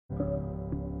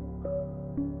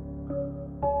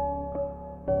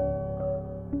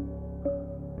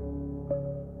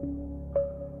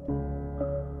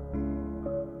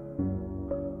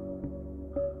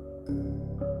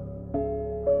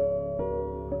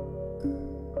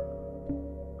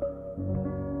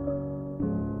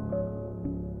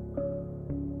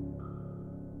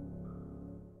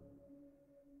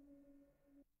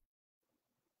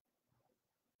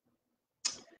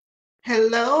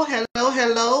hello, hello,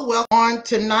 hello. Welcome on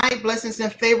tonight. Blessings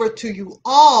and favor to you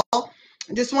all.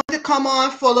 I just wanted to come on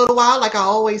for a little while, like I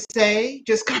always say,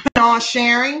 just coming on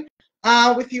sharing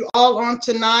with you all on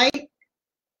tonight.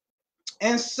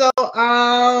 And so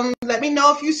let me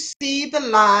know if you see the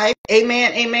live.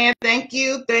 Amen, amen. Thank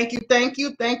you, thank you, thank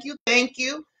you, thank you, thank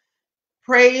you.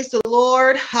 Praise the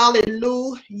Lord.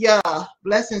 Hallelujah.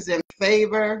 Blessings and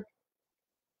favor.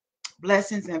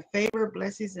 Blessings and favor,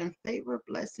 blessings and favor,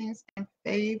 blessings and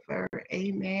favor.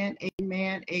 Amen,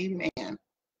 amen, amen.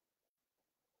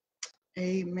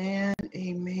 Amen,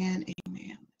 amen,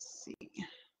 amen. Let's see.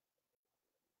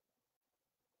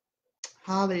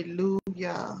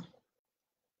 Hallelujah.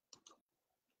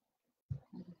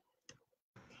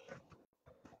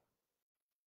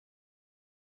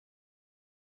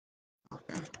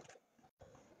 Okay.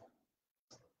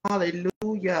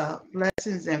 Hallelujah.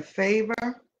 Blessings and favor.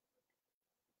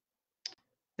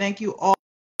 Thank you all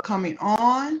for coming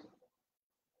on.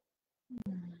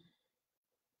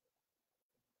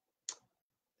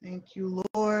 Thank you,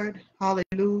 Lord.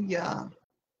 Hallelujah.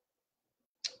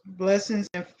 Blessings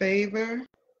and favor.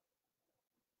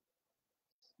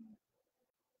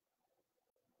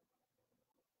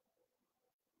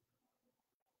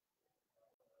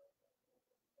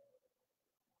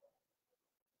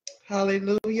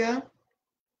 Hallelujah.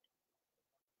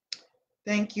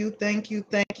 Thank you, thank you,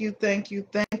 thank you, thank you,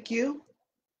 thank you.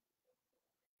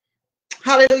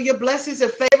 Hallelujah. Blessings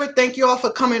and favor. Thank you all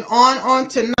for coming on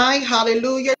tonight.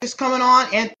 Hallelujah. Just coming on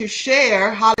and to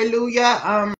share.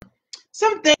 Hallelujah.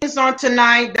 Some things on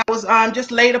tonight that was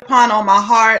just laid upon on my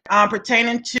heart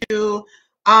pertaining to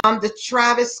the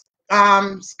Travis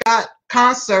Scott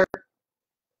concert.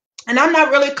 And I'm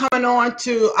not really coming on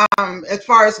to as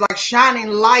far as like shining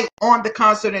light on the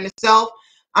concert in itself.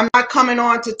 I'm not coming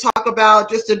on to talk about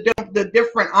just the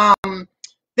different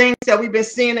things that we've been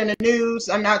seeing in the news.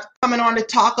 I'm not coming on to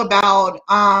talk about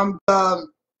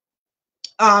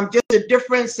just the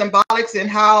different symbolics and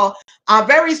how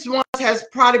various ones has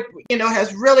probably,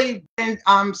 has really been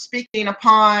speaking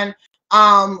upon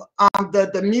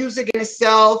the music in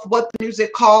itself, what the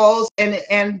music calls, and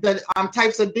the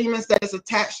types of demons that is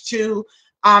attached to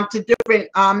different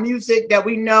music that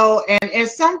we know. And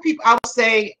some people, I would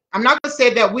say, I'm not going to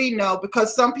say that we know,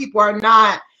 because some people are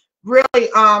not really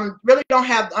don't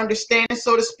have the understanding,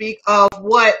 so to speak, of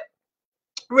what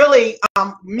really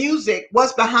music,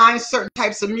 what's behind certain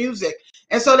types of music.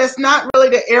 And so that's not really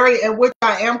the area in which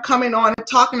I am coming on and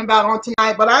talking about on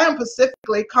tonight, but I am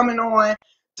specifically coming on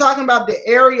talking about the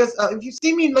areas of, if you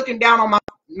see me looking down on my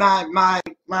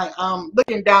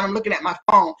looking down, I'm looking at my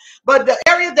phone, but the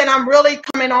area that I'm really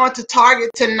coming on to target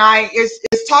tonight is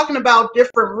talking about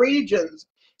different regions,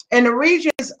 and the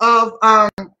regions of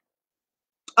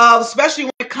especially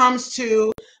when it comes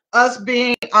to us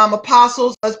being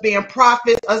apostles, us being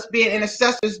prophets, us being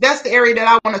intercessors. That's the area that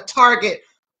I want to target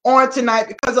on tonight,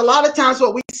 because a lot of times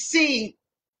what we see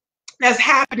that's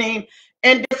happening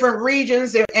in different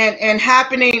regions and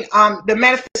happening, the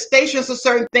manifestations of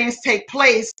certain things take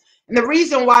place. And the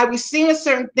reason why we're seeing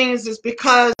certain things is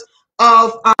because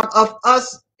of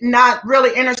us not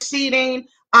really interceding,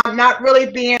 not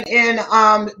really being in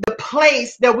the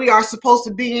place that we are supposed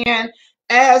to be in,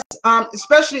 as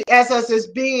especially as us as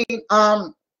being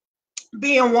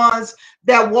ones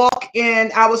that walk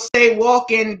in, I would say,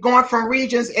 going from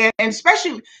regions, and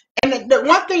especially, and the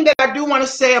one thing that I do want to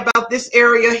say about this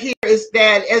area here is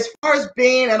that as far as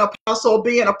being an apostle,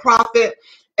 being a prophet,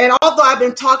 and although I've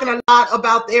been talking a lot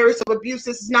about the areas of abuse,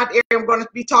 this is not the area I'm going to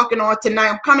be talking on tonight.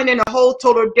 I'm coming in a whole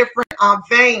total different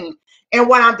vein in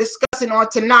what I'm discussing on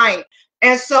tonight.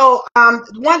 And so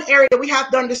one area that we have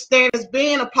to understand is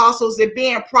being apostles and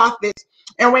being prophets.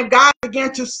 And when God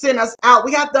began to send us out,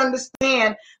 we have to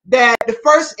understand that the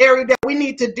first area that we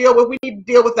need to deal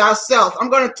with ourselves. I'm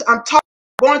going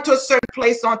to a certain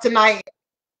place on tonight.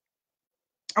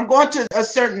 I'm going to a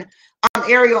certain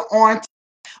area on,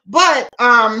 but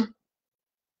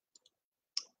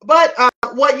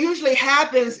what usually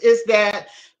happens is that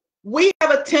we have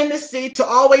a tendency to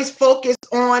always focus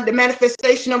on the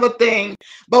manifestation of a thing,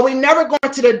 but we never go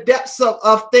into the depths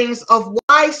of things, of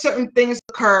why certain things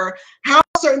occur, how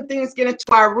certain things get into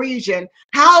our region,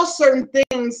 how certain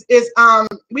things is,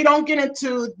 we don't get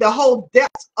into the whole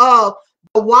depth of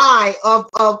the why of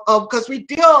because we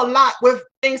deal a lot with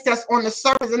things that's on the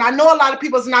surface. And I know a lot of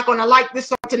people is not going to like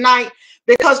this on tonight,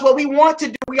 because what we want to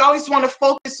do, we always want to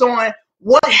focus on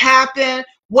what happened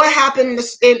in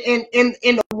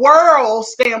the world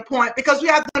standpoint, because we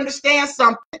have to understand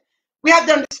something. We have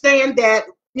to understand that,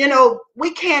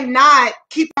 we cannot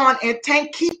keep on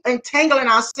keep entangling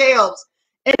ourselves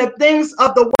in the things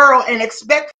of the world and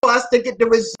expect for us to get the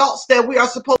results that we are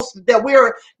supposed to, that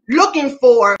we're looking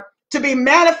for to be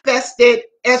manifested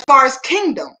as far as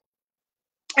kingdom.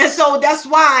 And so that's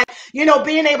why, you know,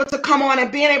 being able to come on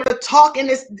and being able to talk in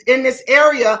this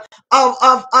area of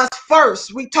us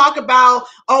first. We talk about,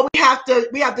 oh, we have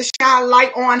to shine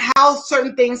light on how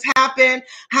certain things happen,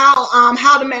 how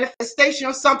the manifestation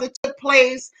of something took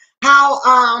place, how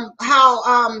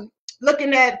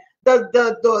looking at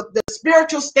the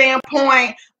spiritual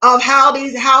standpoint of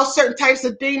how certain types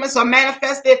of demons are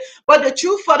manifested. But the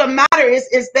truth of the matter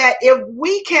is that if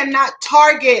we cannot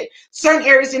target certain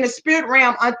areas in the spirit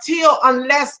realm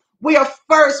unless we are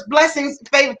first, blessings,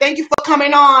 favor, thank you for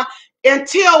coming on,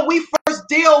 until we first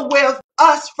deal with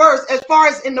us first, as far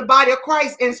as in the body of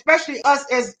Christ, and especially us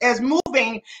as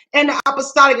moving in the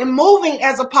apostolic and moving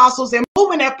as apostles and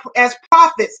moving as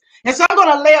prophets. And so I'm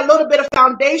going to lay a little bit of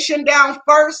foundation down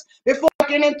first before I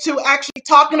get into actually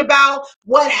talking about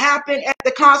what happened at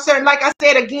the concert. And like I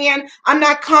said again, I'm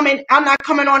not coming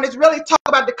on to really talk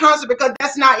about the concert, because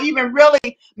that's not even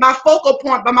really my focal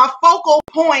point. But my focal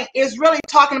point is really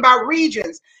talking about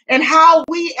regions and how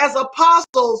we as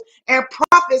apostles and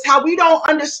prophets, how we don't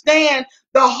understand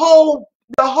the whole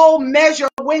measure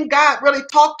when God really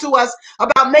talked to us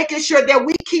about making sure that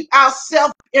we keep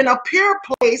ourselves in a pure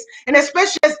place, and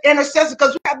especially as intercessors,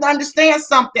 because we have to understand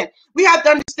something. We have to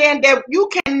understand that you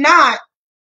cannot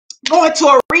go into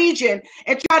a region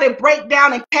and try to break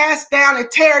down and cast down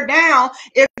and tear down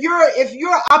if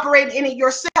you're operating in it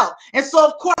yourself. And so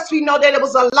of course we know that it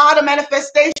was a lot of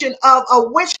manifestation of a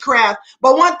witchcraft.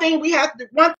 But one thing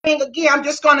again, I'm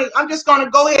just gonna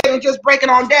go ahead and just break it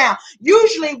on down.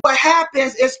 Usually what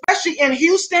happens, especially in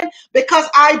Houston, because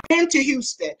I've been to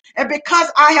Houston and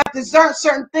because I have discerned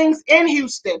certain things in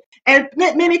Houston, and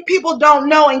many people don't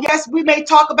know, and yes, we may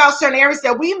talk about certain areas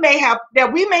that we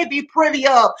may be privy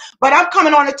of. But I'm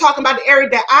coming on to talk about the area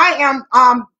that I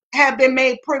have been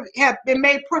made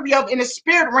privy of in the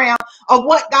spirit realm of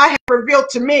what God has revealed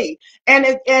to me,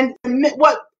 and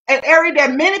what an area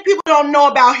that many people don't know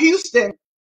about Houston.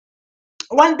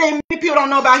 One thing many people don't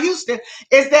know about Houston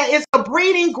is that it's a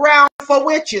breeding ground for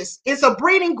witches. It's a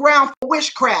breeding ground for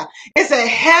witchcraft. It's a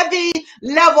heavy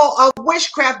level of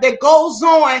witchcraft that goes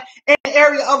on in the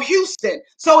area of Houston.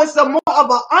 So it's a more of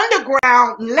an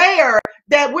underground layer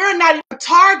that we're not even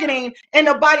targeting in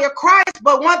the body of Christ.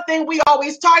 But one thing we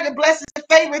always target, blessings and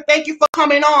favor, thank you for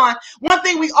coming on. One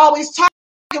thing we always target,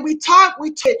 we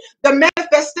take the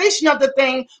manifestation of the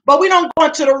thing, but we don't go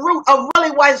into the root of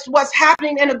really what's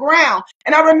happening in the ground.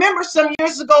 And I remember some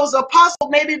years ago as an apostle,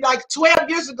 maybe like 12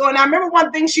 years ago, and I remember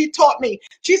one thing she taught me.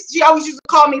 She always used to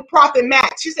call me Prophet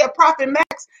Max. She said, Prophet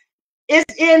Max is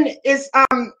in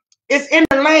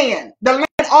the land. The land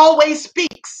always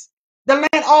speaks. The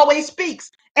land always speaks.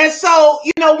 And so,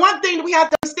 you know, one thing we have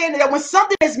to understand is that when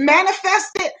something is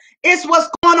manifested, it's what's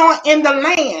going on in the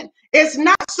land. It's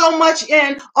not so much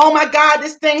in, oh my God,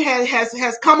 this thing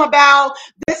has come about.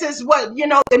 This is what, you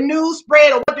know, the news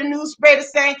spread, or what the news spread is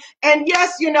saying. And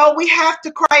yes, you know, we have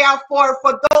to cry out for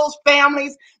those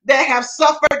families that have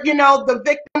suffered, you know, the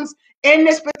victims in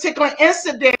this particular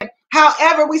incident.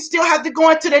 However, we still have to go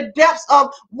into the depths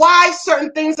of why certain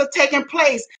things are taking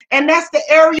place. And that's the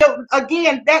area,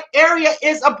 again, that area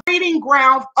is a breeding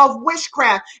ground of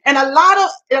witchcraft. And a lot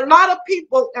of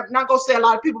people, I'm not going to say a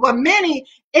lot of people, but many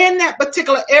in that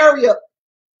particular area,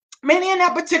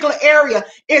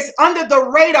 is under the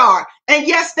radar. And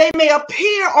yes, they may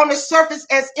appear on the surface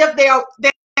as if they are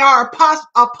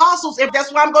apostles, if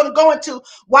that's what I'm going to go into,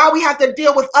 why we have to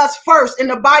deal with us first in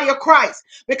the body of Christ,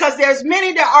 because there's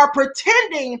many that are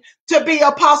pretending to be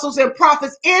apostles and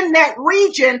prophets in that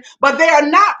region, but they are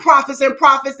not prophets and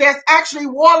prophets. There's actually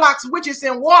warlocks, witches,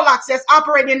 and warlocks that's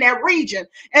operating in that region.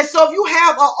 And so if you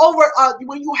have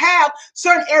when you have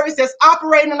certain areas that's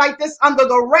operating like this under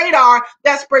the radar,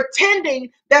 that's pretending,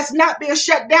 that's not being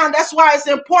shut down, that's why it's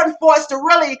important for us to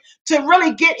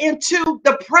really get into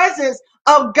the presence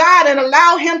of God and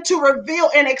allow him to reveal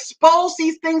and expose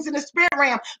these things in the spirit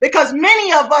realm. Because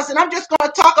many of us, and I'm just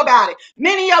going to talk about it,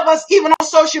 many of us, even on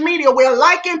social media, we're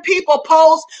liking people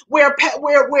posts, we're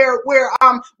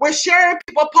sharing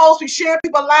people posts, we're sharing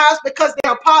people lives because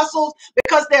they're apostles,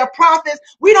 because they're prophets.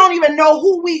 We don't even know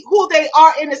who they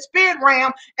are in the spirit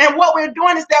realm. And what we're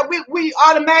doing is that we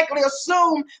automatically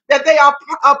assume that they are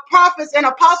prophets and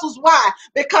apostles. Why?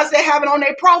 Because they have it on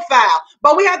their profile.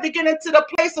 But we have to get into the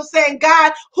place of saying, God,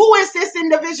 God, who is this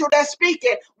individual that's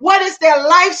speaking? What is their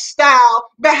lifestyle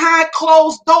behind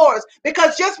closed doors?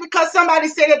 Because just because somebody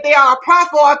said that they are a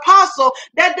prophet or apostle,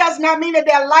 that does not mean that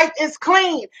their life is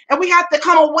clean. And we have to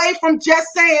come away from just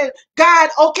saying, God,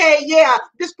 okay, yeah,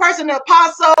 this person, the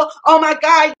apostle, oh my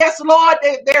God, yes, Lord,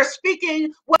 they're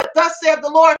speaking what thus saith the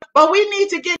Lord. But we need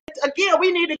to get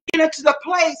into the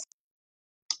place.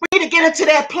 We need to get into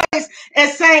that place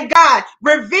and saying, God,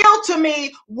 reveal to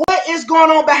me what is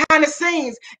going on behind the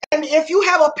scenes. And if you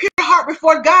have a pure heart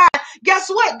before God, guess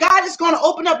what? God is going to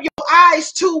open up your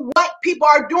eyes to what people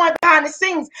are doing behind the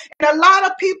scenes. And a lot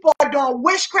of people are doing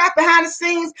witchcraft behind the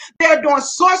scenes. They're doing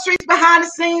sorceries behind the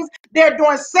scenes. They're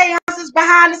doing seances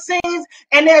behind the scenes.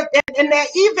 And they're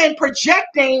even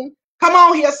projecting, come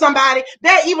on here, somebody,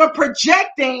 they're even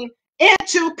projecting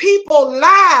into people's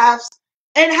lives.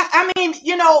 And I mean,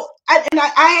 you know,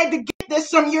 I had to get this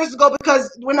some years ago,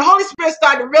 because when the Holy Spirit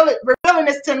started really revealing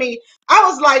this to me, I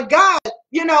was like, God,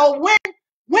 you know,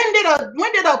 when did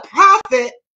a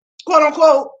prophet, quote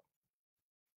unquote,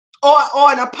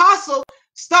 or an apostle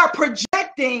start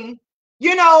projecting,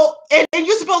 you know, and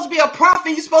you're supposed to be a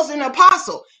prophet, you're supposed to be an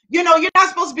apostle. You know, you're not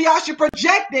supposed to be out here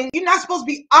projecting. You're not supposed to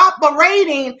be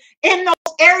operating in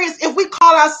those areas if we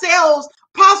call ourselves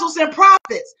apostles and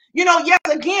prophets. You know, yes,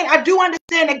 again, I do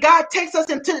understand that God takes us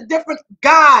into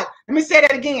let me say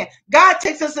that again. God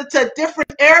takes us into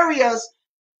different areas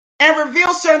and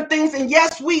reveals certain things. And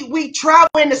yes, we travel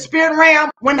in the spirit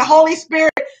realm when the Holy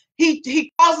Spirit,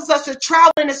 he causes us to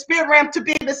travel in the spirit realm to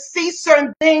be able to see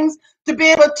certain things, to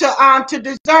be able to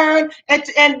discern. And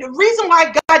the reason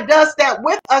why God does that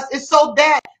with us is so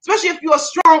that, especially if you're a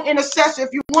strong intercessor,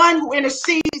 if you're one who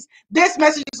intercedes, this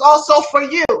message is also for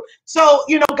you. So,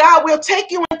 you know, God will take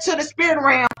you into the spirit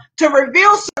realm to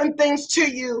reveal certain things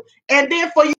to you, and then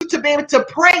for you to be able to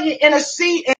pray and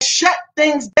intercede and shut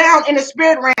things down in the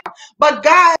spirit realm. But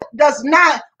God does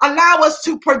not allow us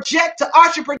to project, to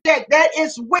archer project. That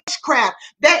is witchcraft.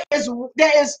 That is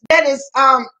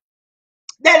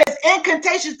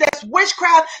incantations, that's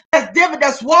witchcraft,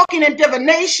 that's walking in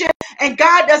divination. And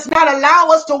God does not allow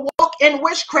us to walk in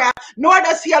witchcraft, nor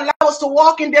does he allow us to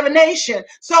walk in divination.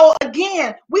 So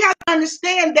again, we have to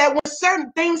understand that when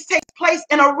certain things take place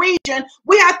in a region,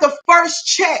 we have to first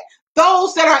check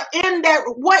those that are in that,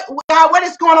 what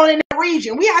is going on in that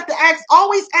region. We have to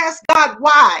always ask God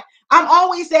why. I'm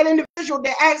always that individual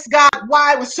that asks God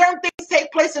why when certain things take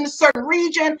place in a certain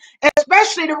region. And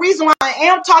especially the reason why I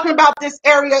am talking about this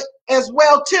area as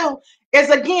well too is,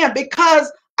 again,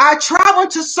 because I travel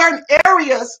to certain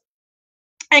areas,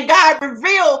 and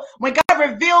when God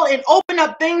revealed and opened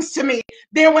up things to me,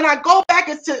 then when I go back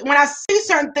when I see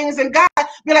certain things, and God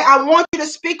be like, I want you to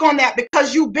speak on that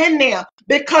because you've been there,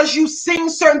 because you've seen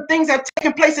certain things that are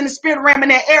taking place in the spirit realm in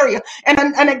that area. And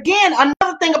again,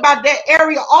 another thing about that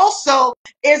area also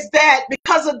is that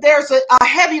because there's a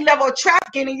heavy level of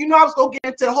trafficking, and you know I was going to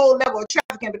get into the whole level of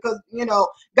trafficking because, you know,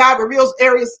 God reveals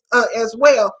areas as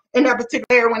well in that particular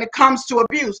area when it comes to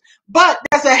abuse. But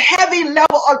there's a heavy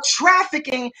level of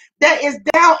trafficking that is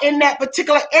down in that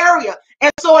particular area.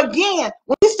 And so again,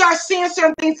 when we start seeing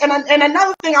certain things, and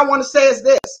another thing I want to say is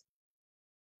this.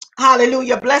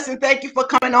 Hallelujah. Blessing. Thank you for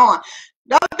coming on.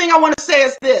 The other thing I want to say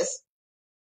is this.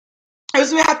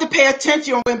 Is we have to pay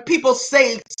attention when people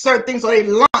say certain things, or they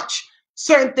launch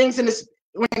certain things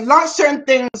when they launch certain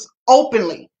things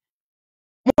openly.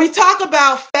 When we talk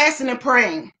about fasting and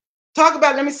praying,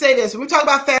 let me say this. When we talk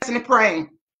about fasting and praying,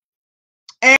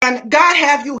 and God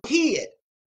have you hid.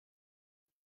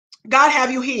 God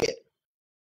have you hid.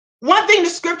 One thing the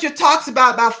scripture talks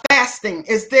about fasting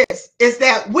is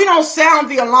that we don't sound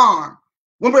the alarm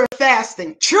when we're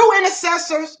fasting. True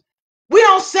intercessors, we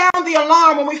don't sound the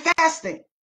alarm when we're fasting.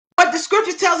 But the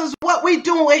scripture tells us what we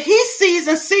do when he sees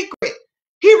in secret,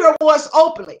 he rewards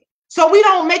openly. So we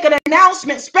don't make an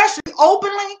announcement, especially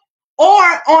openly or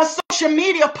on social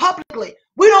media publicly.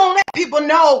 We don't let people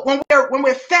know when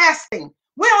we're fasting.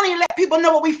 We don't even let people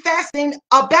know what we're fasting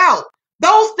about.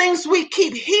 Those things we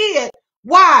keep hid.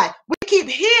 Why? We keep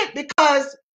hid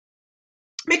because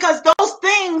those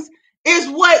things is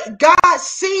what God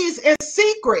sees in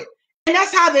secret. And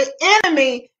that's how the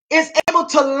enemy is able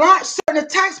to launch certain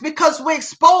attacks, because we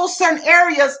expose certain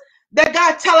areas that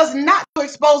God tells us not to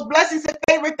expose. Blessings and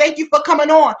favor. Thank you for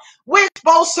coming on. We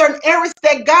expose certain areas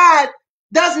that God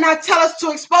does not tell us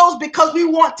to expose because we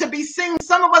want to be seen.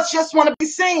 Some of us just want to be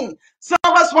seen. Some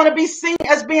of us want to be seen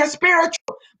as being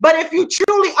spiritual. But if you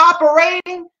truly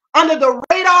operating under the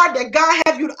radar that God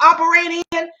have you to operate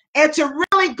in, and to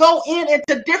really go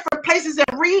into different places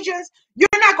and regions, you're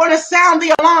not going to sound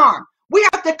the alarm. We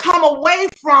have to come away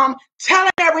from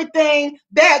telling everything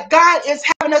that God is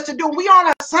having us to do. We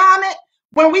on assignment.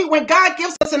 When God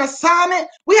gives us an assignment,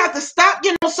 we have to stop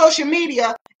getting on social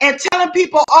media and telling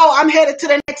people, oh, I'm headed to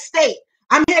the next state.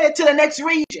 I'm headed to the next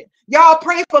region. Y'all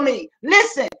pray for me.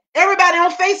 Listen, everybody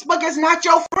on Facebook is not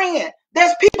your friend.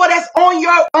 There's people that's on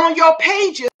your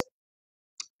pages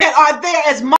that are there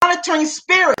as monitoring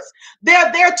spirits.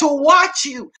 They're there to watch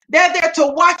you. They're there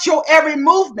to watch your every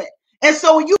movement. And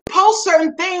so when you post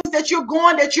certain things that you're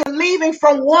leaving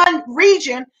from one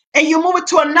region and you move it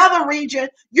to another region,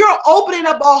 you're opening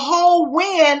up a whole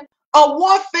wind of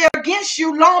warfare against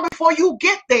you long before you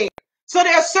get there. So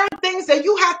there are certain things that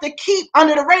you have to keep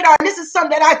under the radar. And this is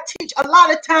something that I teach a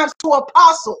lot of times to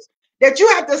apostles, that you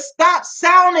have to stop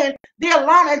sounding the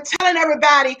alarm and telling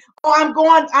everybody, oh,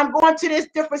 I'm going to this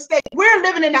different state. We're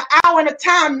living in an hour and a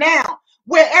time now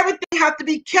where everything has to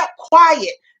be kept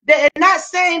quiet. They're not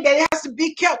saying that it has to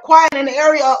be kept quiet in the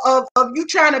area of you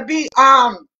trying to be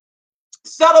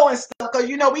subtle and stuff, because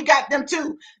we got them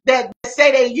too that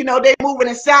say they moving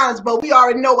in silence, but we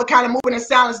already know what kind of moving in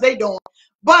silence they doing.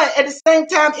 But at the same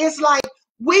time, it's like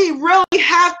we really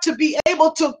have to be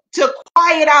able to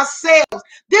quiet ourselves.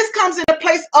 This comes in a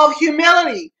place of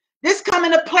humility. This comes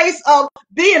in a place of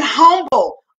being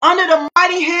humble under the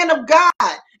mighty hand of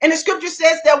God. And the scripture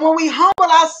says that when we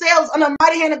humble ourselves under the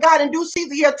mighty hand of God, in due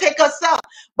season, he'll take us up.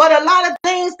 But a lot of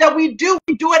things that we do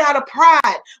it out of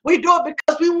pride. We do it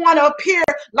because we want to appear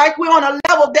like we're on a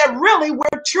level that really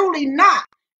we're truly not.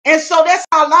 And so that's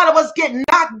how a lot of us get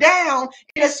knocked down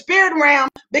in the spirit realm,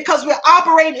 because we're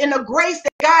operating in a grace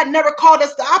that God never called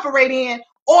us to operate in,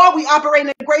 or we operate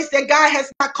in a grace that God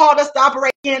has not called us to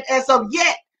operate in as of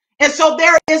yet. And so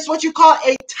there is what you call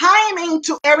a timing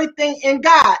to everything in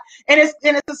God. And it's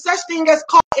a such thing as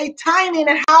called a timing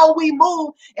in how we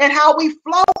move and how we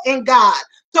flow in God.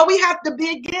 So we have to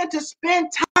begin to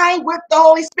spend time with the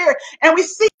Holy Spirit. And we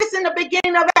see this in the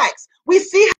beginning of Acts. We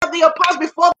see how the apostles,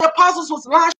 before the apostles was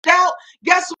launched out,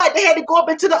 guess what? They had to go up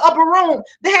into the upper room.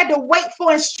 They had to wait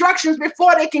for instructions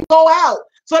before they can go out.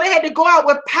 So they had to go out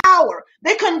with power.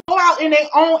 They couldn't go out in their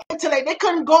own intellect. They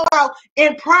couldn't go out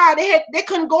in pride. They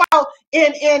couldn't go out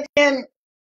in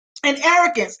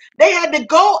arrogance. They had to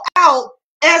go out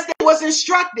as they was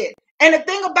instructed. And the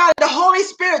thing about it, the Holy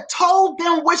Spirit told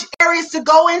them which areas to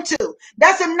go into.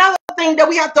 That's another thing that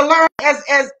we have to learn as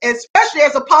especially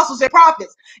as apostles and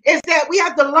prophets, is that we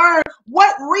have to learn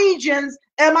what regions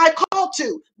am I called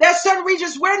to. There's certain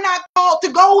regions we're not called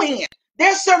to go in.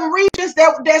 There's certain regions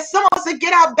that some of us that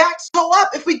get our backs toe up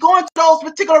if we go into those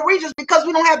particular regions because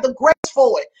we don't have the grace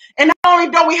for it. And not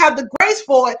only don't we have the grace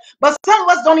for it, but some of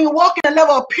us don't even walk in a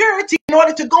level of purity in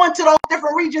order to go into those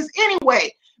different regions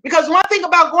anyway. Because one thing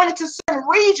about going into certain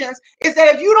regions is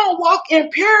that if you don't walk in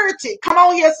purity, come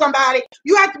on here, somebody,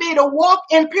 you have to be able to walk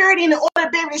in purity in order to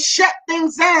be able to shut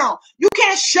things down. You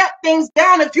can't shut things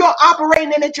down if you're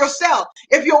operating in it yourself.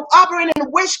 If you're operating in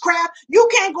witchcraft, you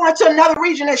can't go into another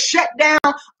region and shut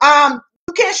down.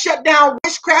 You can't shut down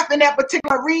witchcraft in that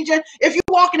particular region. If you're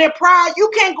walking in pride,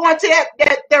 you can't go into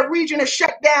that region and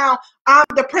shut down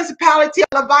the principality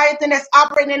of Leviathan that's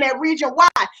operating in that region. Why?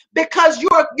 Because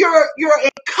you're in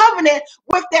covenant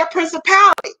with that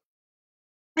principality.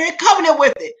 You're in covenant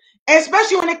with it. And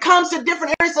especially when it comes to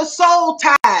different areas of soul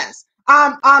ties.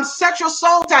 Sexual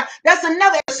soul tie. That's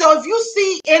another. So if you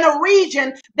see in a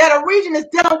region that a region is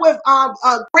dealing with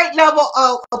a great level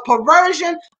of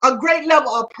perversion, a great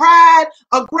level of pride,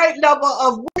 a great level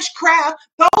of witchcraft,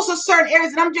 those are certain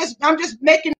areas. And I'm just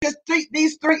making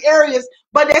these three areas,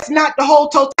 but that's not the whole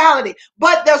totality.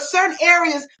 But there's certain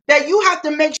areas that you have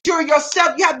to make sure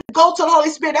yourself, you have to go to the Holy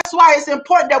Spirit. That's why it's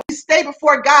important that we stay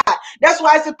before God. That's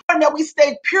why it's important that we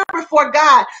stay pure before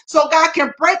God, so God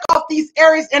can break off these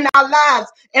areas in our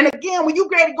lives. And again, when you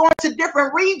get to go into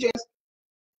different regions,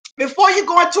 before you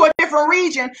go into a different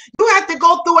region, you have to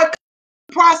go through a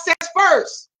process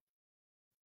first.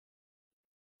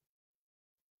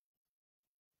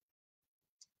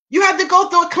 You have to go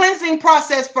through a cleansing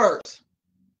process first.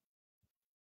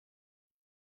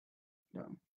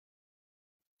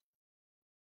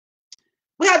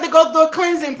 We have to go through a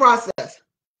cleansing process.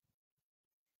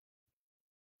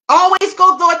 Always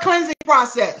go through a cleansing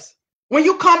process. When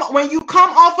you come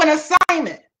off an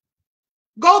assignment,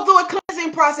 go through a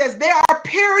cleansing process. There are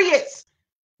periods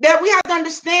that we have to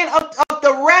understand of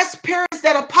the rest periods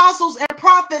that apostles and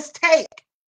prophets take,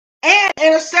 and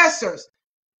intercessors.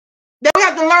 That we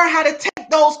have to learn how to take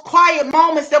those quiet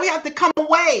moments, that we have to come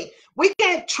away. We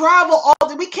can't travel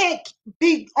we can't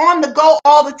be on the go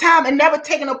all the time and never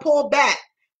taking a pull back.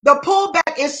 The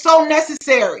pullback is so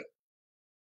necessary.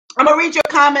 I'm gonna read your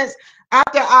comments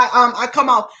after I come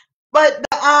off. But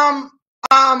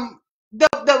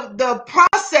the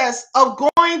process of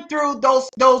going through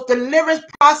those deliverance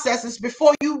processes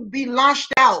before you be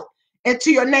launched out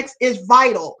into your next is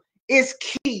vital, is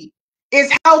key,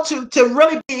 is how to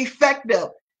really be effective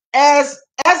as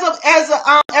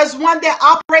one that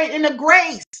operate in the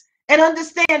grace. And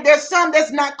understand there's some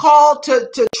that's not called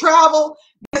to travel.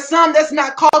 There's some that's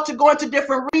not called to go into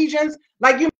different regions.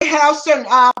 Like you may have certain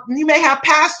you may have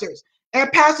pastors, and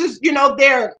pastors, you know,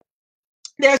 they're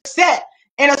set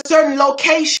in a certain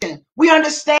location. We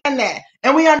understand that.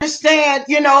 And we understand,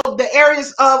 you know, the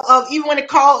areas of even when it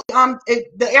called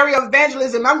the area of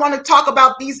evangelism. I want to talk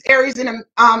about these areas in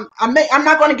I'm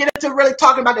not going to get into really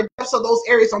talking about the depths of those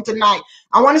areas on tonight.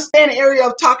 I want to stay in the area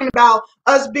of talking about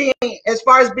us being, as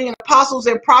far as being apostles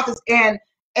and prophets and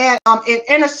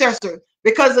intercessors,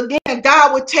 because again,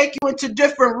 God would take you into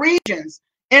different regions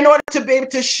in order to be able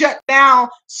to shut down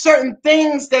certain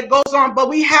things that goes on. But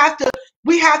we have to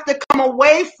come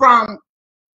away from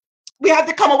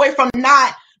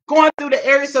not going through the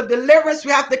areas of deliverance.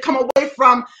 We have to come away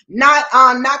from not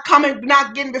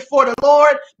getting before the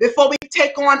Lord before we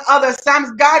take on other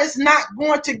assignments. God is not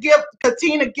going to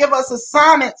continue to give us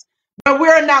assignments when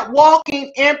we're not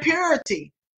walking in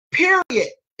purity, period.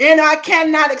 And I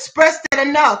cannot express that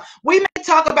enough. We may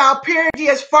talk about purity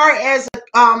as far as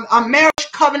a marriage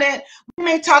covenant. We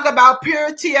may talk about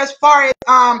purity as far as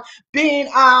being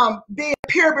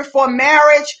pure before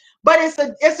marriage. But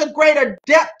it's a greater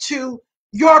depth to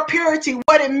your purity,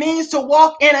 what it means to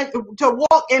walk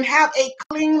and have a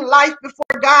clean life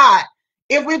before God.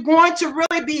 If we're going to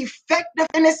really be effective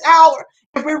in this hour,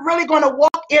 if we're really going to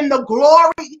walk in the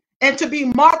glory and to be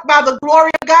marked by the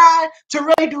glory of God, to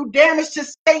really do damage to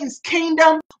Satan's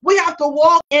kingdom, we have to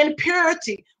walk in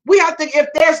purity. We have to, if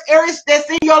there's areas that's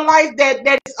in your life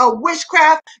that is a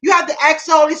witchcraft, you have to ask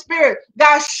the Holy Spirit,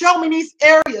 God, show me these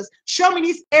areas. Show me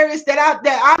these areas that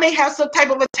I may have some type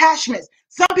of attachments.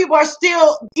 Some people are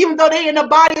still, even though they're in the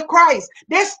body of Christ,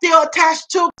 they're still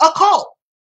attached to a cult,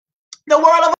 the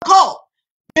world of a cult.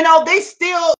 You know, they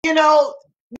still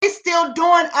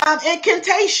doing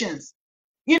incantations.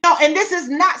 You know, and this is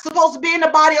not supposed to be in the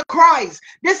body of Christ.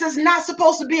 This is not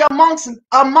supposed to be amongst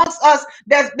us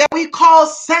that we call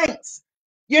saints.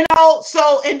 You know,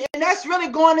 so and that's really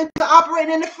going into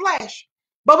operating in the flesh.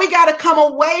 But we got to come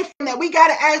away from that. We got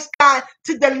to ask God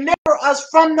to deliver us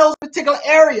from those particular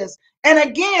areas. And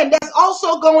again, that's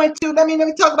also going to let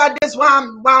me talk about this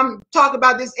while I'm talking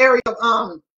about this area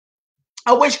of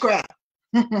witchcraft.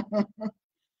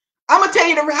 I'm gonna tell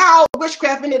you how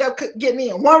witchcraft ended up getting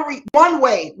in. One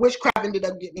way witchcraft ended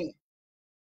up getting in,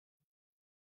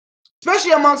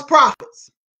 especially amongst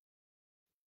prophets.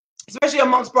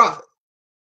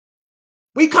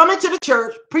 We come into the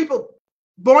church, people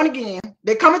born again,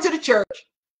 they come into the church,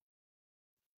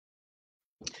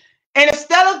 and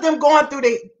instead of them going through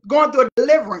a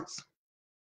deliverance,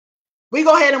 we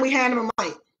go ahead and we hand them a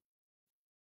mic.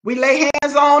 We lay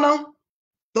hands on them,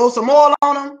 throw some oil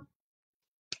on them,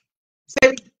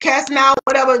 say casting out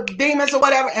whatever demons or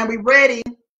whatever, and we ready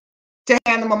to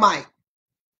hand them a mic.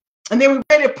 And then we're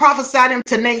ready to prophesy them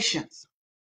to nations.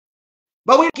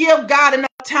 But we give God enough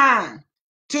time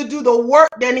to do the work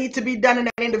that needs to be done in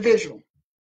that individual.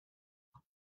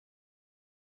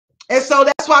 And so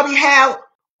that's why we have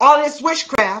all this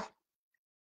witchcraft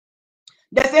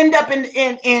that's end up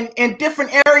in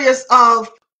different areas of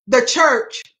the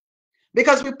church,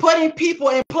 because we're putting people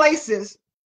in places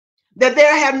that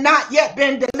there have not yet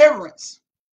been deliverance.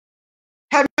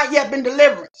 And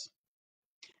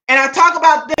I talk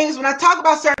about things, when I talk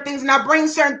about certain things and I bring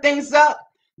certain things up,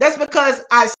 that's because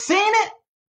I've seen it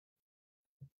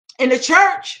in the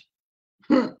church.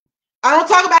 I don't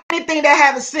talk about anything that I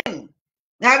haven't seen.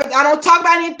 I don't talk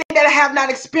about anything that I have not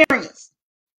experienced.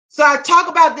 So I talk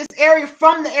about this area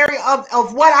from the area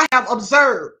of what I have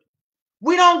observed.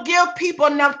 We don't give people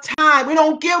enough time. We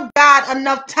don't give God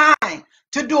enough time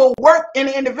to do a work in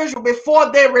the individual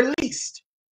before they're released,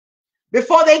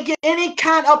 before they get any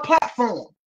kind of platform.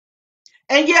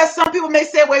 And yes, some people may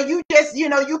say, well, you just,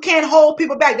 you can't hold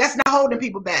people back. That's not holding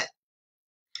people back.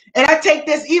 And I take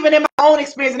this even in my own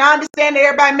experience, and I understand that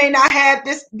everybody may not have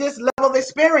this level of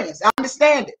experience. I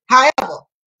understand it. However,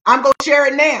 I'm going to share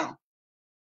it now.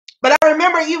 But I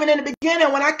remember even in the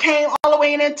beginning when I came all the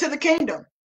way into the kingdom,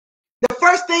 the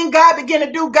first thing God began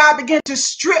to do, God began to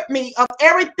strip me of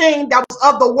everything that was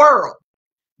of the world.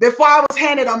 Before I was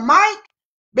handed a mic,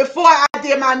 before I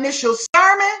did my initial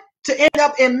sermon to end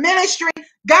up in ministry,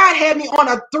 God had me on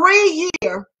a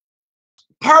 3-year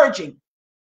purging.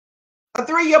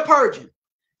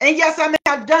 And yes, I may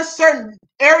have done certain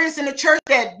areas in the church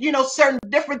that, you know, certain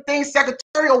different things,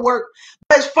 secretarial work.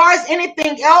 But as far as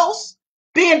anything else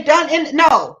being done in,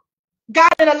 no, God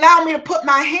didn't allow me to put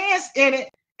my hands in it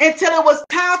until it was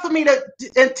time for me to,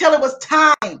 until it was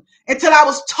time, until I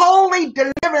was totally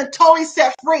delivered and totally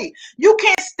set free. You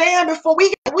can't stand before,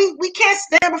 we can't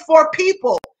stand before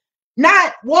people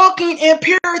not walking in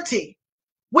purity.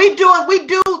 We do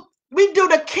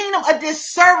the kingdom a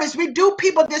disservice. We do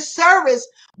people disservice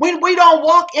when we don't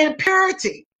walk in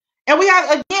purity. And we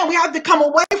have to come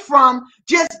away from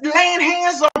just laying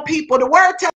hands on people. The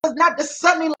word tells us not to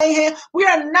suddenly lay hands. We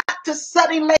are not to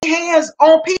suddenly lay hands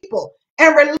on people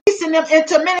and releasing them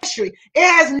into ministry. It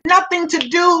has nothing to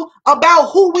do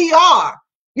about who we are.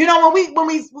 You know, when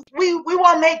we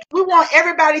want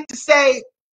everybody to say,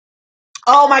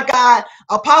 oh my God,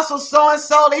 Apostle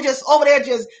so-and-so, they just over there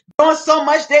just doing so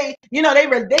much. They, you know,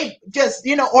 they just,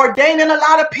 you know, ordaining a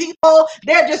lot of people.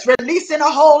 They're just releasing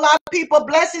a whole lot of people.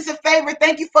 Blessings and favor.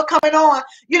 Thank you for coming on.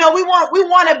 You know, we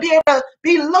want to be able to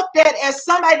be looked at as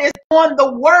somebody that's doing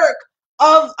the work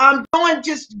of doing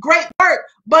just great work.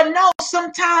 But no,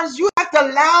 sometimes you have to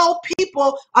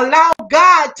allow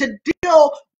God to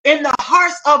deal in the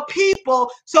hearts of people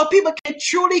so people can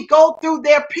truly go through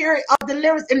their period of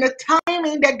deliverance in the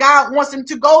timing that God wants them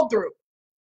to go through.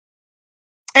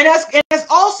 And that's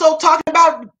also talking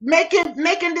about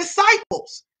making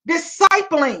disciples,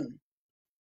 discipling.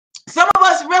 Some of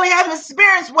us really haven't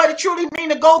experienced what it truly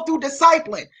means to go through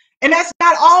discipling. And that's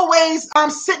not always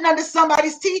sitting under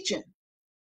somebody's teaching.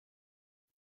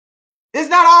 It's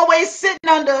not always sitting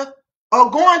under or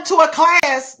going to a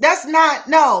class. That's not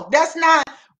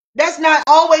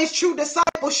always true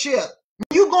discipleship. When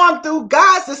you're going through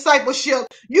God's discipleship,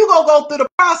 you're going to go through the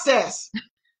process.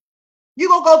 You're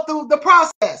going to go through the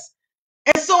process.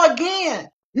 And so again,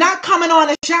 not coming on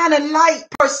and shining light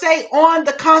per se on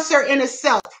the concert in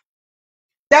itself.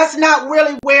 That's not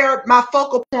really where my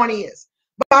focal point is.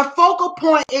 But my focal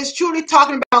point is truly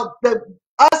talking about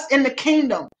us in the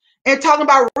kingdom and talking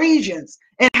about regions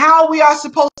and how we are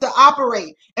supposed to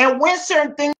operate. And when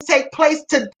certain things take place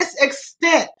to this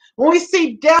extent, when we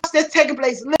see deaths that's taking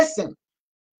place, listen,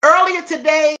 earlier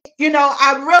today, you know,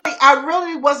 I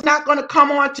really was not going to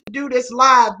come on to do this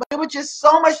live, but it was just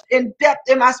so much in depth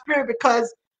in my spirit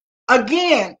because,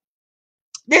 again,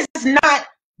 this is not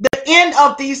the end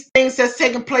of these things that's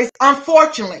taking place.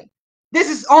 Unfortunately, this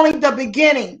is only the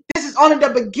beginning. This is only the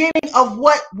beginning of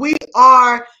what we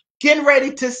are getting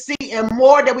ready to see and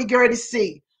more that we get ready to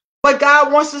see. But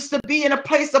God wants us to be in a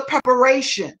place of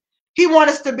preparation. He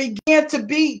wants us to begin to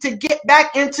get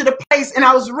back into the place. And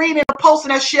I was reading a post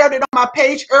and I shared it on my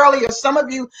page earlier. Some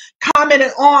of you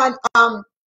commented on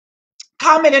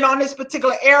this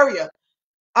particular area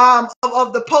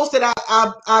of the post that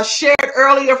I shared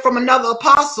earlier from another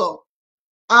apostle.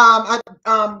 I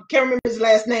can't remember his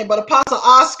last name, but Apostle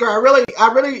Oscar. I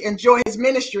really enjoy his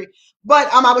ministry.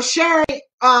 But I was sharing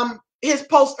his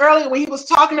post earlier when he was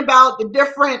talking about the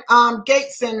different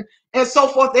gates and so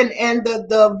forth, and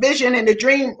the vision and the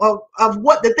dream of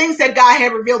what the things that God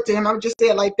had revealed to him. I'm just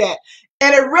saying like that.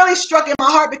 And it really struck in my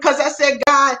heart because I said,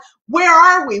 God, where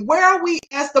are we? Where are we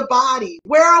as the body?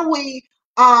 Where are we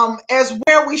as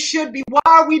where we should be? Why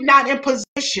are we not in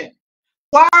position?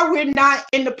 Why are we not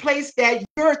in the place that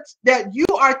you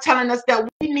are telling us that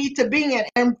we need to be in?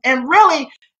 And really,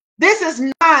 this is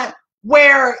not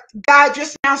where God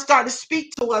just now started to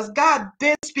speak to us. God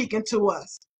been speaking to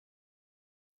us.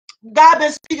 God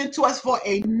been speaking to us for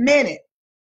a minute.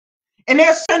 And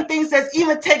there's certain things that's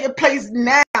even taking place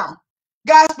now.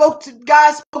 God spoke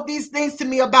these things to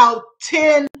me about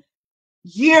 10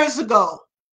 years ago.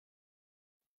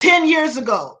 10 years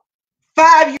ago.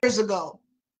 5 years ago.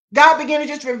 God began to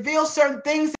just reveal certain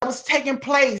things that was taking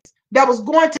place, that was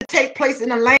going to take place in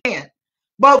the land.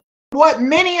 But what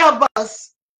many of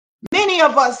us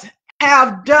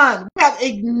have done, we have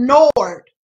ignored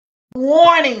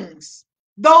warnings,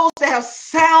 those that have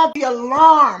sounded the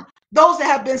alarm, those that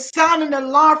have been sounding the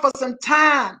alarm for some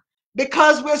time,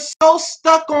 because we're so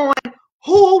stuck on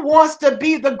who wants to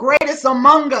be the greatest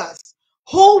among us,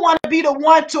 who want to be the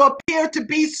one to appear to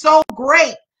be so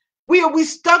great. We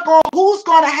stuck on who's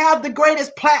going to have the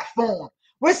greatest platform.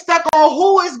 We're stuck on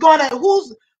who's gonna,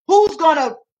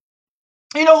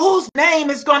 you know, whose name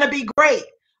is going to be great.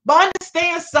 But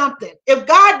understand something. If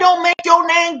God don't make your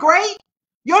name great,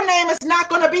 your name is not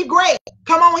going to be great.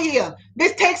 Come on here.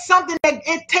 This takes something that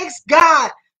it takes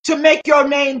God to make your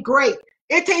name great.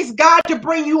 It takes God to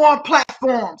bring you on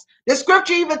platforms. The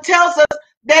scripture even tells us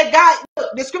that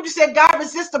the scripture said God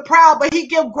resists the proud, but he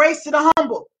gives grace to the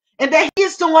humble. And that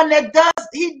he's the one that does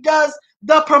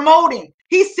the promoting.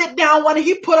 He sit down one and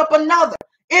he put up another.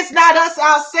 It's not us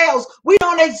ourselves. We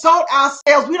don't exalt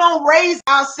ourselves. We don't raise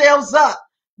ourselves up.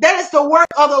 That is the work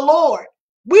of the Lord.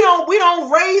 We don't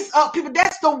raise up people.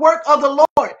 That's the work of the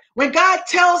Lord. When God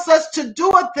tells us to do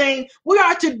a thing, we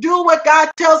are to do what God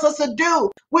tells us to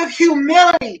do with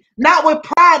humility, not with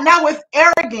pride, not with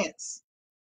arrogance.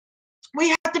 We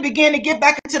have to begin to get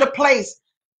back into the place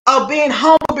of being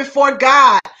humble before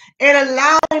God and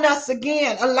allowing us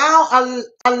again,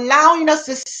 allowing us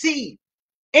to see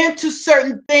into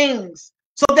certain things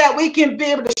so that we can be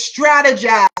able to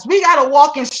strategize. We got to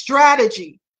walk in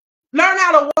strategy. Learn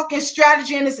how to walk in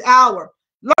strategy in this hour.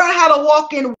 Learn how to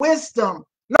walk in wisdom.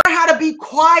 Learn how to be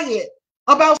quiet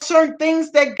about certain things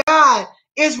that God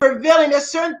is revealing. There's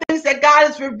certain things that God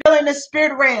is revealing in the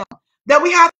spirit realm that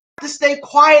we have to stay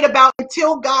quiet about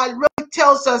until God really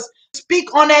tells us to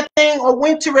speak on that thing or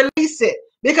when to release it.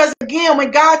 Because again,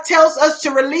 when God tells us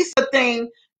to release a thing,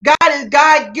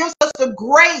 God gives us the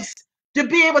grace to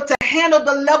be able to handle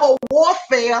the level of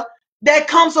warfare that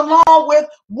comes along with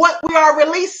what we are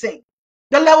releasing,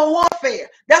 the level of warfare.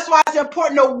 That's why it's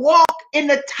important to walk in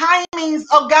the timings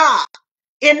of God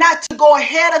and not to go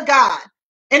ahead of God.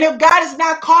 And if God is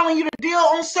not calling you to deal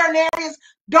on certain areas,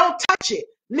 don't touch it.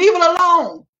 Leave it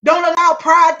alone. Don't allow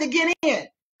pride to get in.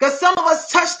 Because some of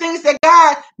us touch things that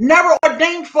God never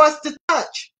ordained for us to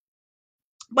touch.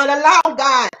 But allow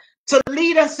God to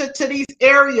lead us into these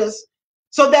areas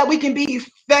so that we can be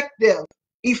effective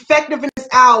in this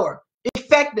hour.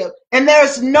 Effective. And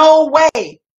there's no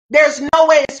way,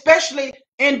 especially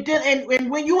and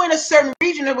when you're in a certain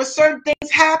region and when certain things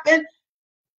happen,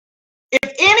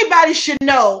 if anybody should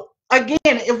know, again,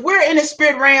 if we're in the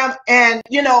spirit realm and,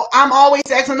 I'm always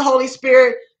asking the Holy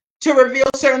Spirit to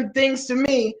reveal certain things to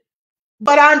me,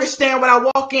 but I understand what I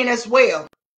walk in as well.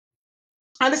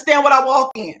 I understand what I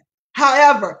walk in.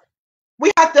 However,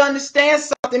 we have to understand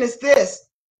something is this.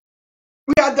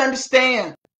 We have to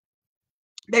understand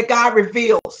that God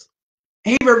reveals.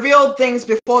 He revealed things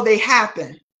before they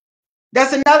happen.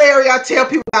 That's another area I tell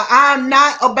people about. I'm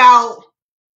not about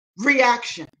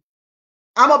reaction.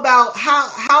 I'm about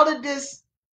how did this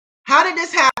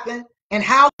happen and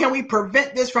how can we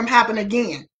prevent this from happening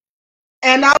again?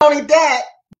 And not only that,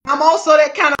 I'm also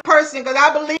that kind of person because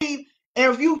I believe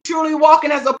if you truly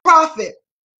walking as a prophet,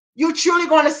 you're truly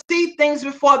going to see things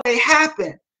before they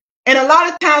happen. And a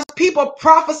lot of times people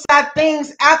prophesy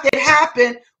things after it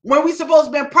happened when we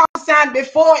supposed to be prophesying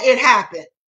before it happened.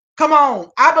 Come on.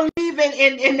 I believe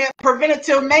in that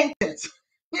preventative maintenance,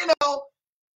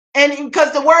 and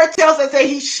because the word tells us that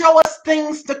he shows us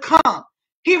things to come.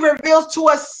 He reveals to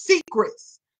us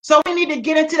secrets. So we need to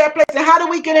get into that place. And how do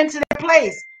we get into that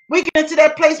place? We get into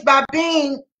that place by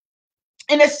being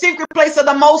in the secret place of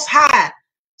the Most High.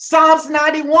 Psalms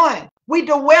 91. We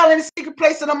dwell in the secret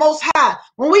place of the Most High.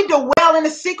 When we dwell in the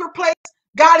secret place,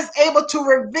 God is able to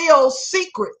reveal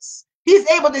secrets. He's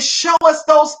able to show us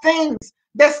those things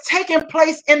that's taking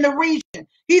place in the region.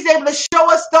 He's able to show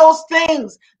us those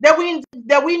things that we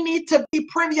need to be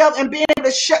privy of and being able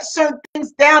to shut certain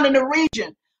things down in the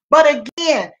region. But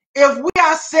again, if we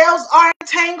ourselves are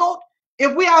entangled,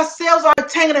 in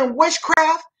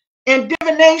witchcraft, in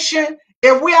divination,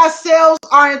 if we ourselves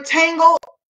are entangled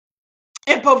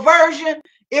in perversion,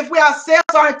 if we ourselves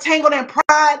are entangled in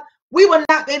pride, we will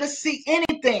not be able to see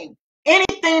anything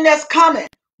that's coming.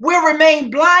 We'll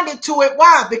remain blinded to it.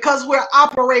 Why? Because we're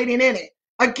operating in it.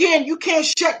 Again, you can't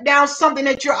shut down something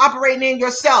that you're operating in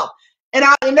yourself. And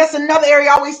that's another area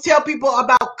I always tell people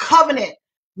about covenant,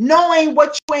 knowing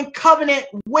what you're in covenant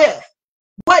with,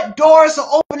 what doors are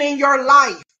open in your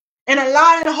life, and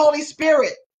allowing the Holy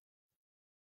Spirit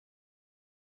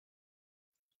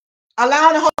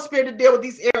to deal with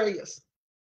these areas,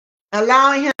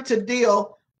 allowing him to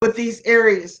deal with these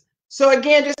areas. So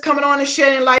again, just coming on and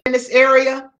shedding light in this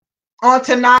area on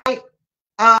tonight,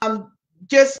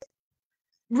 just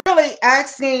really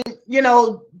asking,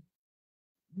 the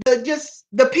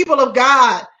people of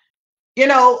God,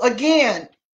 again,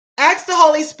 ask the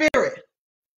Holy Spirit,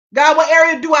 God, what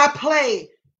area do I play?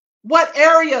 What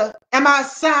area am I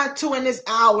assigned to in this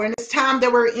hour, in this time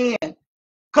that we're in?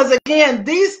 Because again,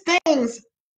 these things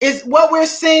is what we're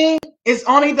seeing is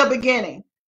only the beginning.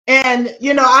 And,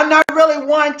 I'm not really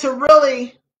one to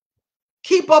really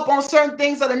keep up on certain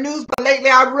things of the news, but lately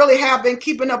I really have been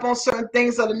keeping up on certain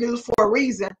things of the news for a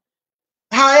reason.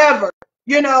 However,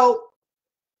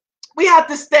 we have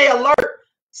to stay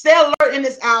alert in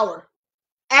this hour.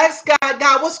 Ask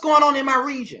God, what's going on in my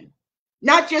region?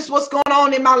 Not just what's going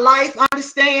on in my life. I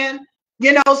understand,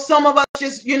 some of us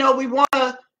just, we want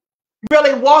to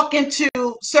really walk into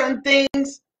certain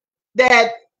things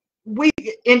that's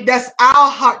our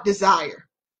heart desire.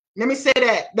 Let me say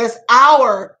that. That's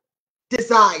our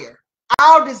desire.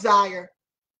 Our desire,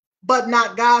 but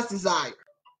not God's desire.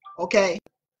 Okay?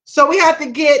 So we have to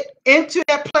get into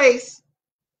that place.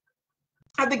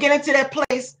 Have to get into that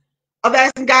place of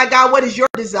asking God, God, what is your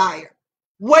desire?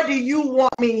 What do you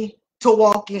want me to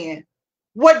walk in?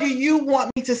 What do you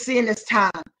want me to see in this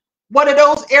time? What are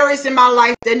those areas in my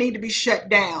life that need to be shut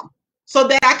down so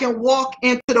that I can walk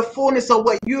into the fullness of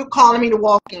what you're calling me to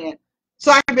walk in?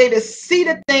 So I can be able to see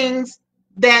the things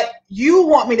that you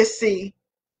want me to see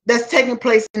that's taking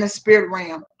place in the spirit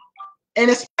realm.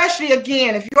 And especially,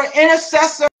 again, if you're an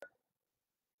intercessor,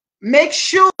 make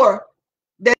sure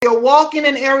that you're walking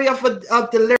in an area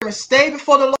of deliverance. Stay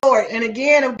before the Lord. And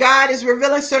again, if God is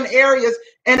revealing certain areas,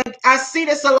 and I see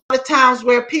this a lot of times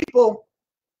where people,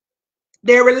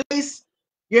 they release,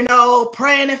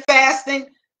 praying and fasting.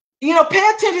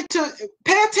 Pay attention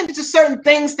to certain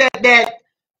things that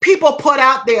people put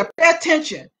out there. Pay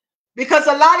attention. Because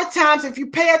a lot of times if you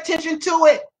pay attention to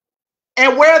it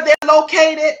and where they're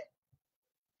located,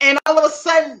 and all of a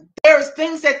sudden there's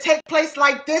things that take place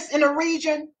like this in a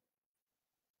region,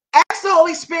 ask the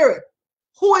Holy Spirit,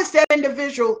 who is that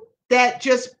individual that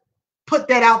just put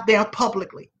that out there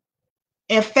publicly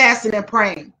and fasting and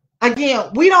praying? Again,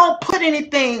 we don't put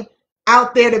anything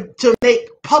out there to make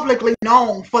publicly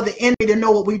known for the enemy to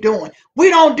know what we're doing. We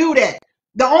don't do that.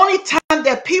 The only time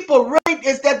that people really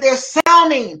is that they're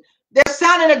sounding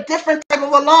a different type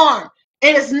of alarm.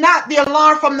 And it's not the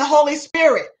alarm from the Holy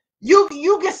Spirit. You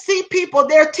can see people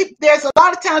there's a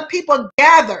lot of times people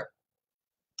gather.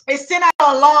 They send out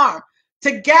an alarm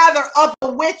to gather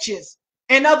other witches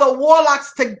and other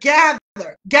warlocks to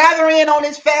gather in on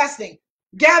this fasting,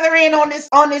 gather in on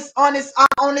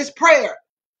this prayer.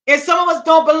 And some of us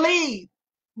don't believe,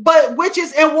 but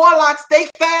witches and warlocks, they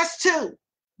fast too.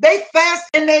 They fast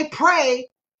and they pray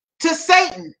to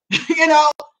Satan,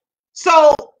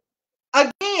 So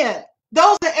again,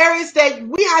 those are areas that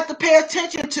we have to pay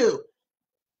attention to.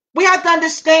 We have to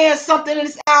understand something in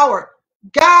this hour.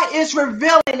 God is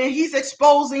revealing and he's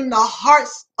exposing the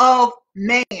hearts of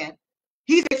man.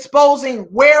 He's exposing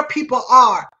where people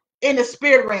are in the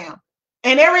spirit realm.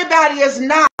 And everybody is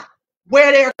not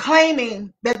where they're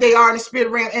claiming that they are in the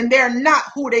spirit realm, and they're not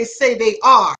who they say they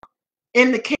are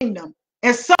in the kingdom.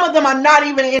 And some of them are not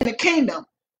even in the kingdom.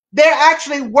 They're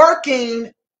actually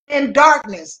working in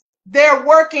darkness. They're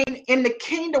working in the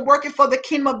kingdom, working for the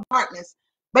kingdom of darkness,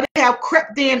 but they have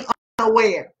crept in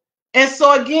unaware. And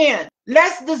so again,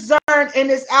 let's discern in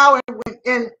this hour.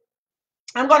 And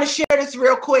I'm going to share this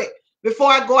real quick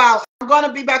before I go out. I'm going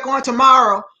to be back on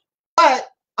tomorrow. But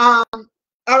I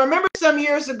remember some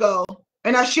years ago,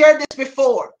 and I shared this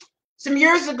before. Some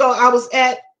years ago,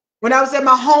 when I was at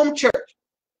my home church,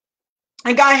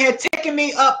 and God had taken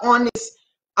me up on this,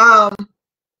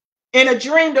 in a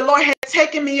dream, the Lord had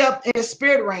taken me up in the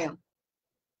spirit realm.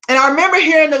 And I remember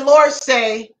hearing the Lord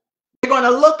say, they're going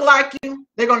to look like you,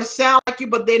 they're going to sound like you,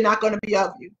 but they're not going to be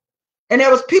of you. And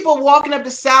there was people walking up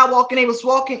the sidewalk, and they was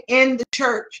walking in the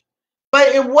church. But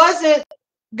it wasn't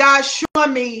God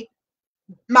showing me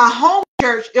my home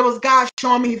church, it was God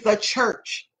showing me the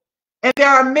church. And there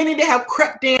are many that have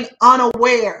crept in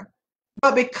unaware.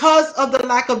 But because of the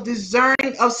lack of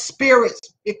discerning of spirits,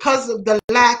 because of the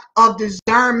lack of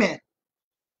discernment,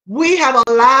 we have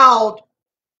allowed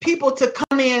people to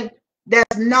come in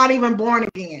that's not even born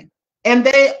again. And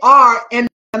they are in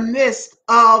the midst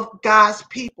of God's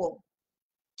people.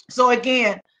 So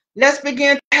again, let's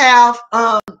begin to have,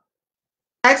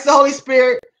 ask the Holy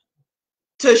Spirit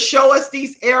to show us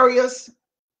these areas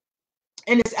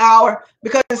in this hour,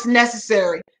 because it's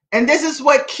necessary. And this is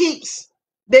what keeps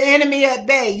the enemy at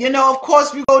bay. Of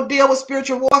course, we go deal with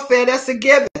spiritual warfare. That's a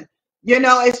given,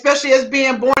 especially as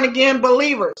being born again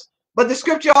believers. But the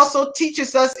scripture also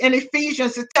teaches us in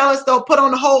Ephesians to tell us to put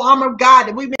on the whole armor of God,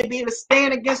 that we may be able to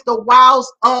stand against the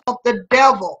wiles of the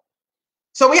devil.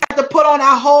 So we have to put on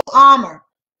our whole armor.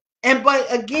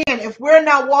 But again, if we're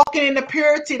not walking in the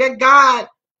purity that God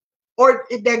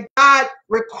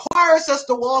requires us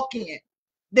to walk in,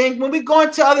 then when we go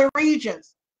into other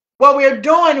regions, what we're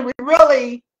doing,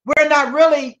 we're not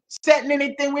really setting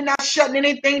anything, we're not shutting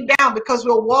anything down, because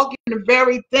we're walking the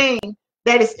very thing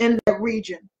that is in that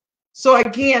region. So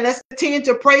again, let's continue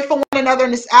to pray for one another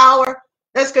in this hour.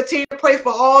 Let's continue to pray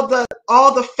for all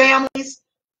the families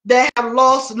that have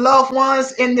lost loved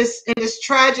ones in this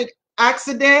tragic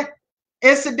incident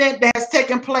that has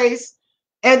taken place,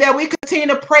 and that we continue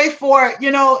to pray for,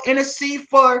 intercede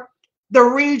for the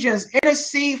regions,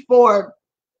 intercede for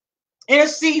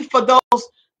those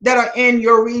that are in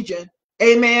your region.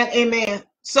 Amen. Amen.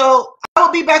 So I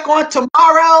will be back on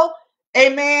tomorrow.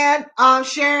 Amen.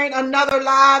 Sharing another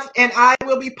live, and I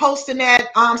will be posting that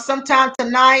sometime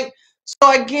tonight.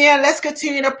 So again, let's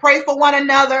continue to pray for one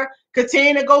another.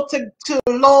 Continue to go to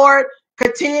the Lord.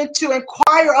 Continue to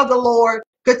inquire of the Lord.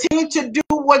 Continue to do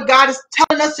what God is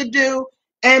telling us to do,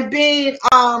 and being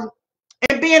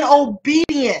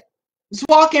obedient. Just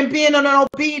walk in being an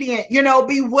obedient.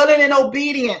 Be willing and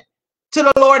obedient to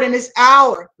the Lord in this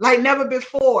hour, like never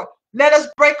before. Let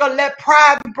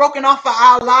pride be broken off of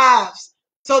our lives,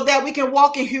 so that we can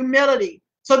walk in humility,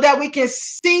 so that we can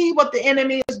see what the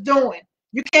enemy is doing.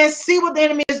 You can't see what the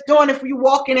enemy is doing if you're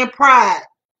walking in pride.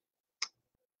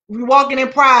 We're walking in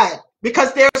pride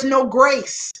because there's no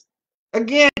grace.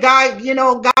 Again, God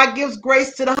gives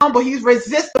grace to the humble. He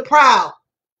resists the proud.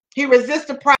 He resists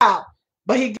the proud,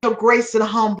 but he gives grace to the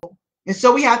humble. And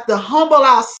so we have to humble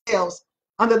ourselves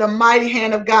under the mighty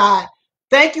hand of God.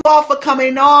 Thank you all for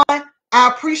coming on. I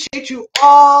appreciate you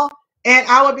all, and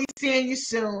I will be seeing you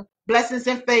soon. Blessings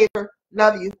and favor.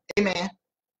 Love you. Amen.